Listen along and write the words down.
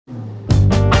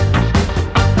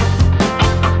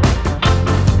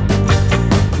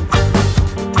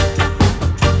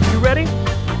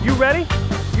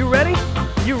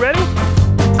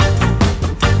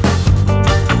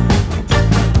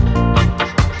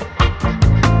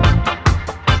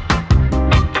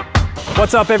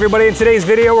What's up everybody? In today's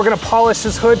video we're going to polish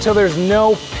this hood till there's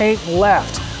no paint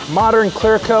left. Modern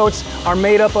clear coats are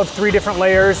made up of 3 different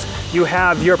layers. You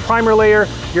have your primer layer,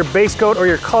 your base coat or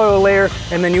your color layer,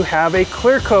 and then you have a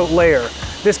clear coat layer.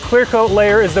 This clear coat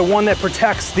layer is the one that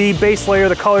protects the base layer,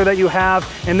 the color that you have,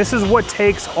 and this is what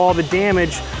takes all the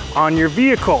damage on your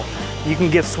vehicle. You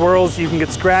can get swirls, you can get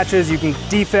scratches, you can get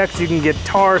defects, you can get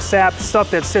tar, sap,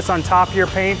 stuff that sits on top of your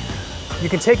paint. You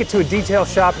can take it to a detail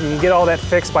shop and you can get all that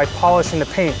fixed by polishing the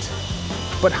paint.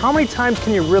 But how many times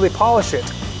can you really polish it?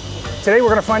 Today we're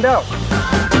going to find out.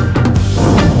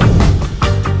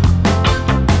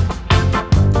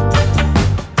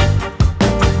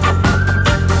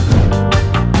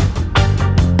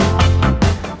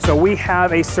 So we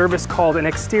have a service called an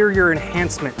exterior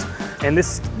enhancement. And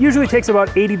this usually takes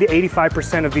about 80 to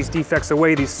 85% of these defects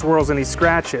away, these swirls and these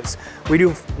scratches. We do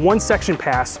 1 section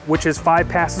pass, which is 5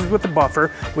 passes with the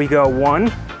buffer. We go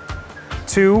 1,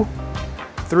 2,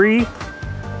 3,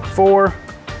 4,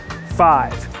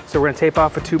 5. So we're gonna tape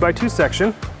off a 2x2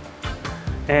 section.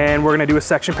 And we're gonna do a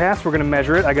section pass. We're gonna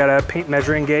measure it. I got a paint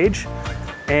measuring gauge.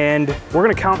 And we're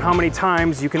gonna count how many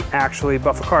times you can actually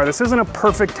buff a car. This isn't a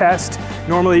perfect test.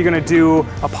 Normally you're gonna do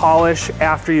a polish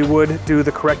after you would do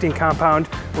the correcting compound.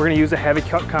 We're gonna use a heavy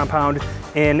cut compound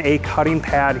in a cutting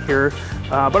pad here.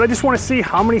 But I just wanna see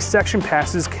how many section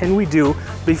passes can we do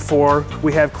before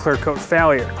we have clear coat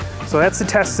failure. So that's the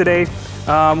test today.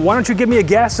 Why don't you give me a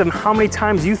guess of how many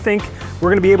times you think we're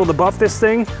gonna be able to buff this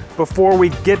thing before we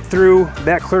get through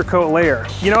that clear coat layer.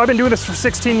 You know, I've been doing this for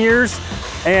 16 years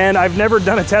and I've never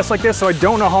done a test like this, so I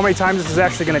don't know how many times this is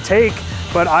actually gonna take,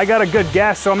 but I got a good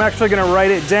guess, so I'm actually gonna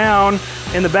write it down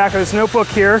in the back of this notebook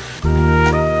here.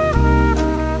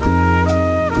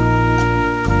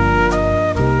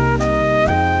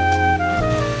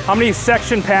 How many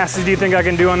section passes do you think I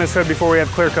can do on this hood before we have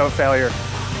clear coat failure?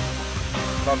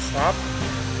 Don't stop?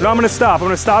 No, I'm gonna stop. I'm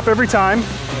gonna stop every time.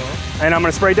 And I'm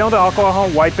gonna spray it down with alcohol,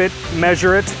 wipe it,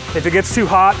 measure it. If it gets too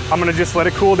hot, I'm gonna just let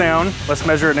it cool down. Let's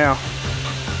measure it now.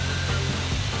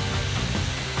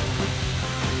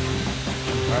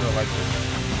 I don't like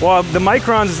this. Well, the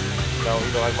microns. No,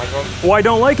 you don't like microns? Well, I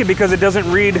don't like it because it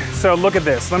doesn't read. So look at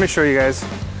this. Let me show you guys.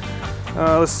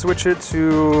 Let's switch it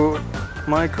to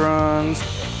microns.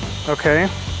 Okay.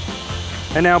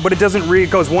 And now, but it doesn't read.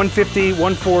 It goes 150,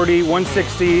 140,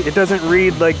 160. It doesn't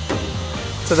read like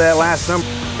to that last number.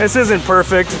 This isn't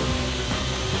perfect,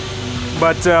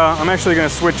 but I'm actually going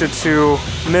to switch it to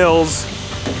mils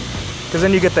because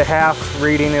then you get the half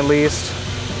reading at least.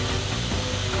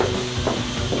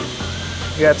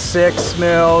 You got 6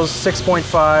 mils,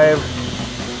 6.5,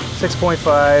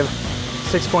 6.5,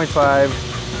 6.5,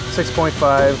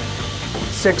 6.5,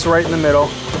 6 right in the middle.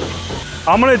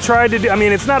 I'm gonna try to do, I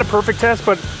mean, it's not a perfect test,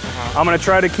 but I'm gonna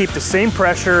try to keep the same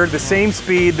pressure, the same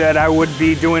speed that I would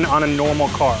be doing on a normal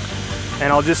car.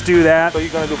 And I'll just do that. So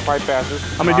you're gonna do 5 passes?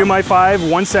 I'm gonna do my 5,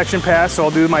 1 section pass, so I'll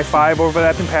do my 5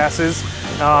 overlapping passes.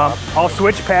 I'll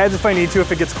switch pads if I need to,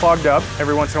 if it gets clogged up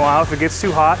every once in a while. If it gets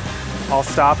too hot, I'll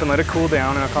stop and let it cool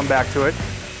down and I'll come back to it.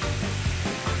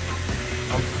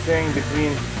 I'm saying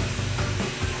between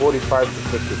 45 to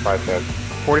 55 pads.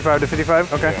 45 to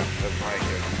 55? Okay. Yeah, that's my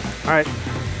guess. All right.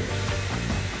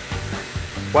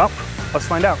 Well, let's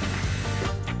find out.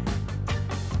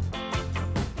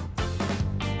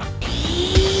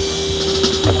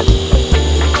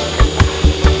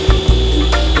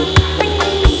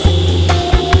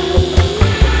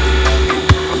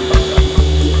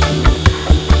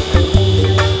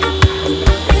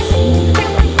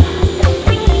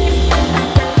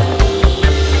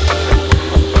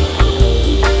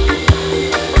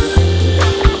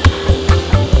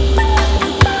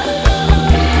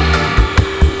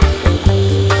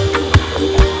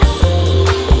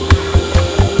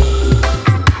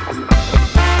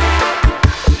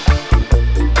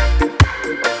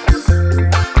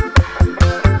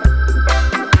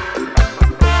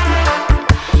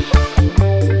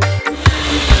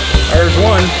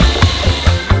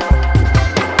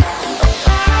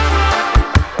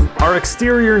 Our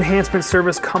exterior enhancement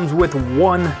service comes with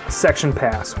 1 section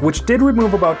pass, which did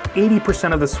remove about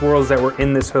 80% of the swirls that were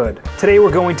in this hood. Today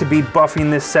we're going to be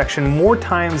buffing this section more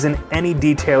times than any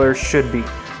detailer should be.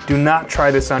 Do not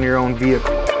try this on your own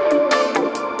vehicle.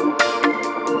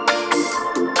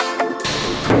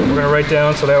 We're gonna write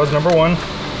down, so that was number 1.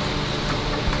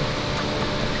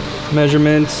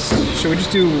 Measurements, should we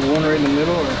just do 1 right in the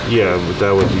middle? Or? Yeah, but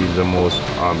that would be the most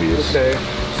obvious. Okay.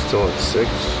 Still at 6.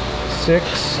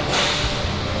 6.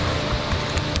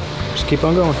 Just keep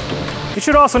on going. You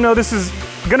should also know this is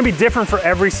gonna be different for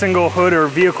every single hood or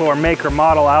vehicle or make or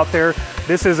model out there.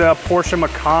 This is a Porsche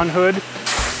Macan hood.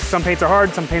 Some paints are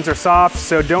hard, some paints are soft,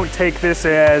 so don't take this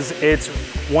as it's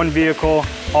one vehicle,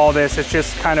 all this. It's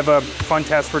just kind of a fun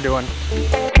test we're doing.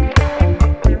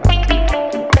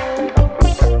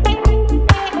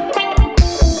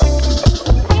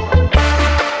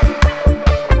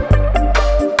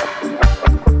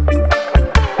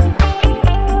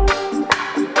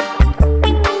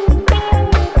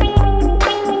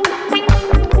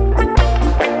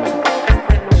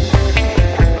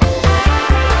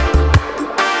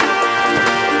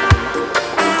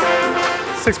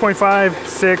 .5,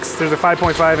 6, there's a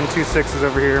 5.5 and 2 6s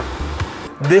over here.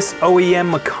 This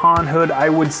OEM Macan hood, I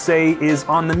would say, is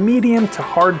on the medium to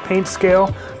hard paint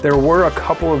scale. There were a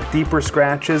couple of deeper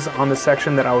scratches on the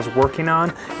section that I was working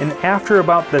on, and after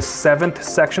about the 7th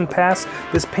section pass,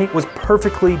 this paint was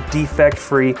perfectly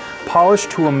defect-free,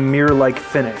 polished to a mirror-like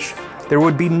finish. There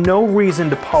would be no reason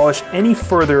to polish any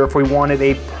further if we wanted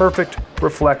a perfect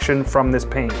reflection from this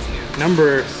paint.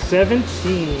 Number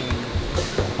 17.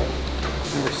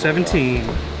 Number 17.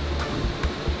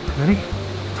 Ready?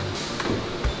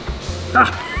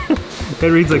 Ah!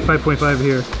 That reads like 5.5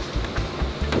 here.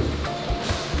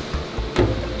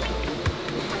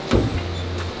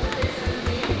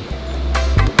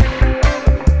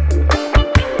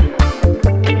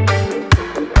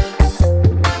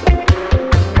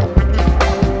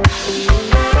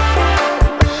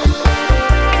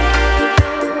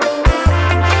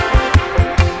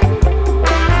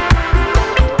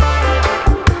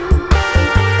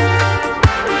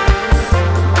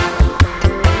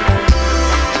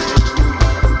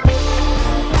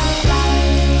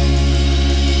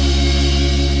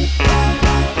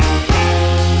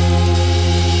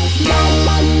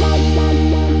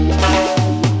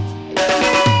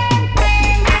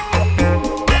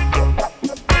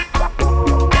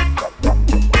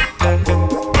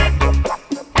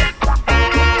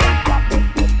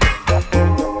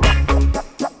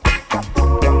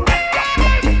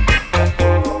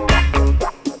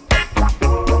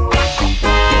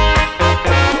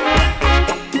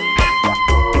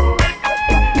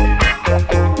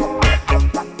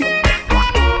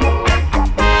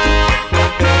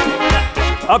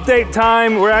 Update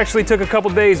time, we actually took a couple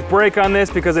days break on this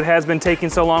because it has been taking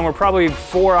so long. We're probably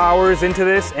 4 hours into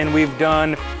this and we've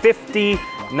done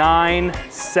 59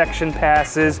 section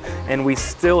passes and we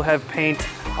still have paint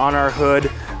on our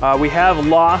hood. We have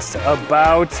lost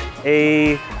about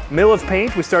a mil of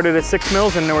paint. We started at 6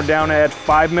 mils and we're down at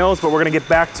 5 mils, but we're gonna get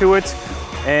back to it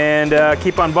and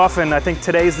keep on buffing. I think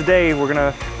today's the day we're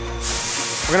gonna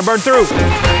burn through.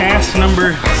 Pass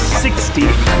number 60.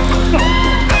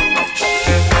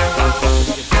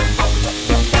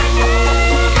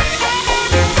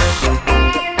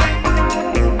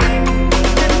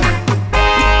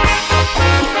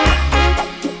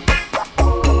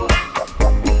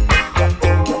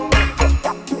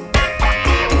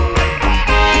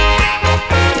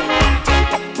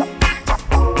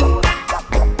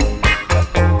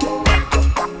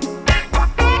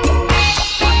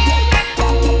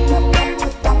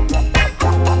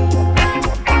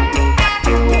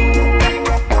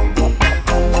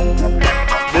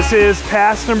 This is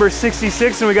pass number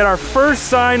 66 and we got our first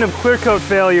sign of Clearcoat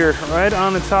failure right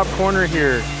on the top corner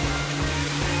here.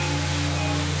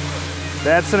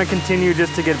 That's gonna continue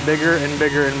just to get bigger and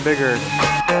bigger and bigger. Around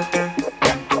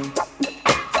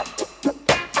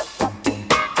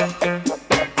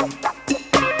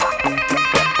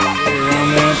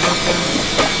that,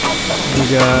 we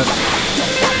got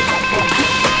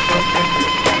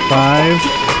 5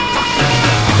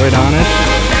 right on it,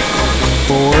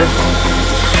 4.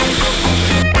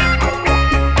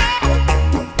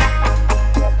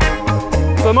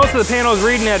 So most of the panel is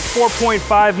reading at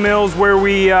 4.5 mils. Where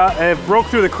we broke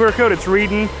through the Clearcoat, it's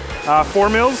reading 4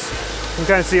 mils. You can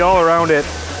kind of see all around it.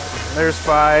 There's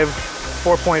 5,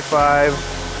 4.5,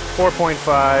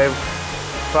 4.5,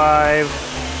 5,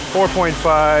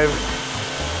 4.5,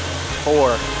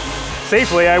 4.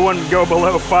 Safely, I wouldn't go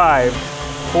below 5.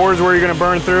 4 is where you're gonna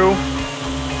burn through.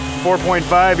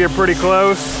 4.5, you're pretty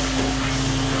close.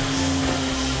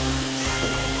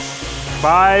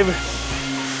 5.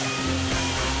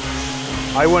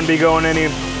 I wouldn't be going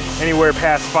anywhere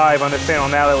past 5 on this panel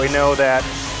now that we know that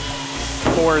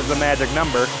 4 is the magic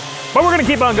number. But we're gonna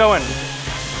keep on going.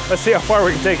 Let's see how far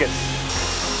we can take it.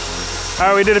 All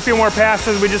right, we did a few more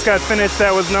passes. We just got finished.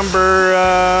 That was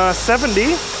number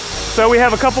 70. So we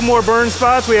have a couple more burn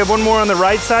spots. We have one more on the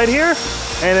right side here.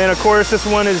 And then of course this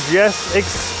one is just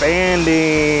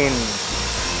expanding.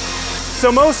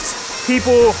 So most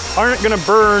people aren't gonna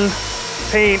burn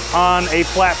paint on a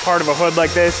flat part of a hood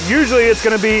like this. Usually it's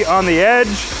gonna be on the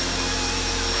edge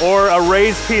or a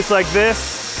raised piece like this.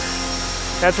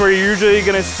 That's where you're usually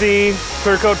gonna see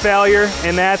clear coat failure,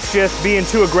 and that's just being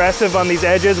too aggressive on these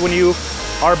edges. When you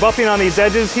are buffing on these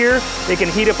edges here, it can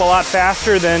heat up a lot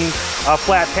faster than a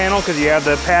flat panel because you have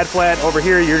the pad flat over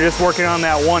here. You're just working on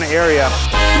that one area.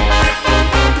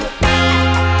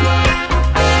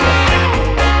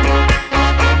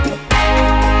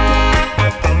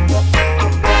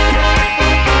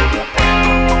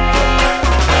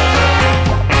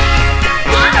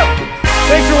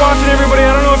 Thanks for watching, everybody.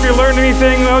 I don't know if you learned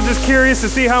anything. I was just curious to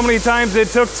see how many times it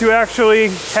took to actually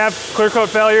have clear coat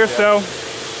failure. So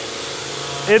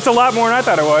it's a lot more than I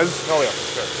thought it was. Oh yeah,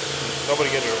 for sure.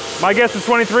 Nobody gets it. My guess is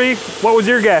 23. What was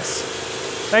your guess?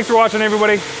 Thanks for watching,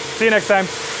 everybody. See you next time.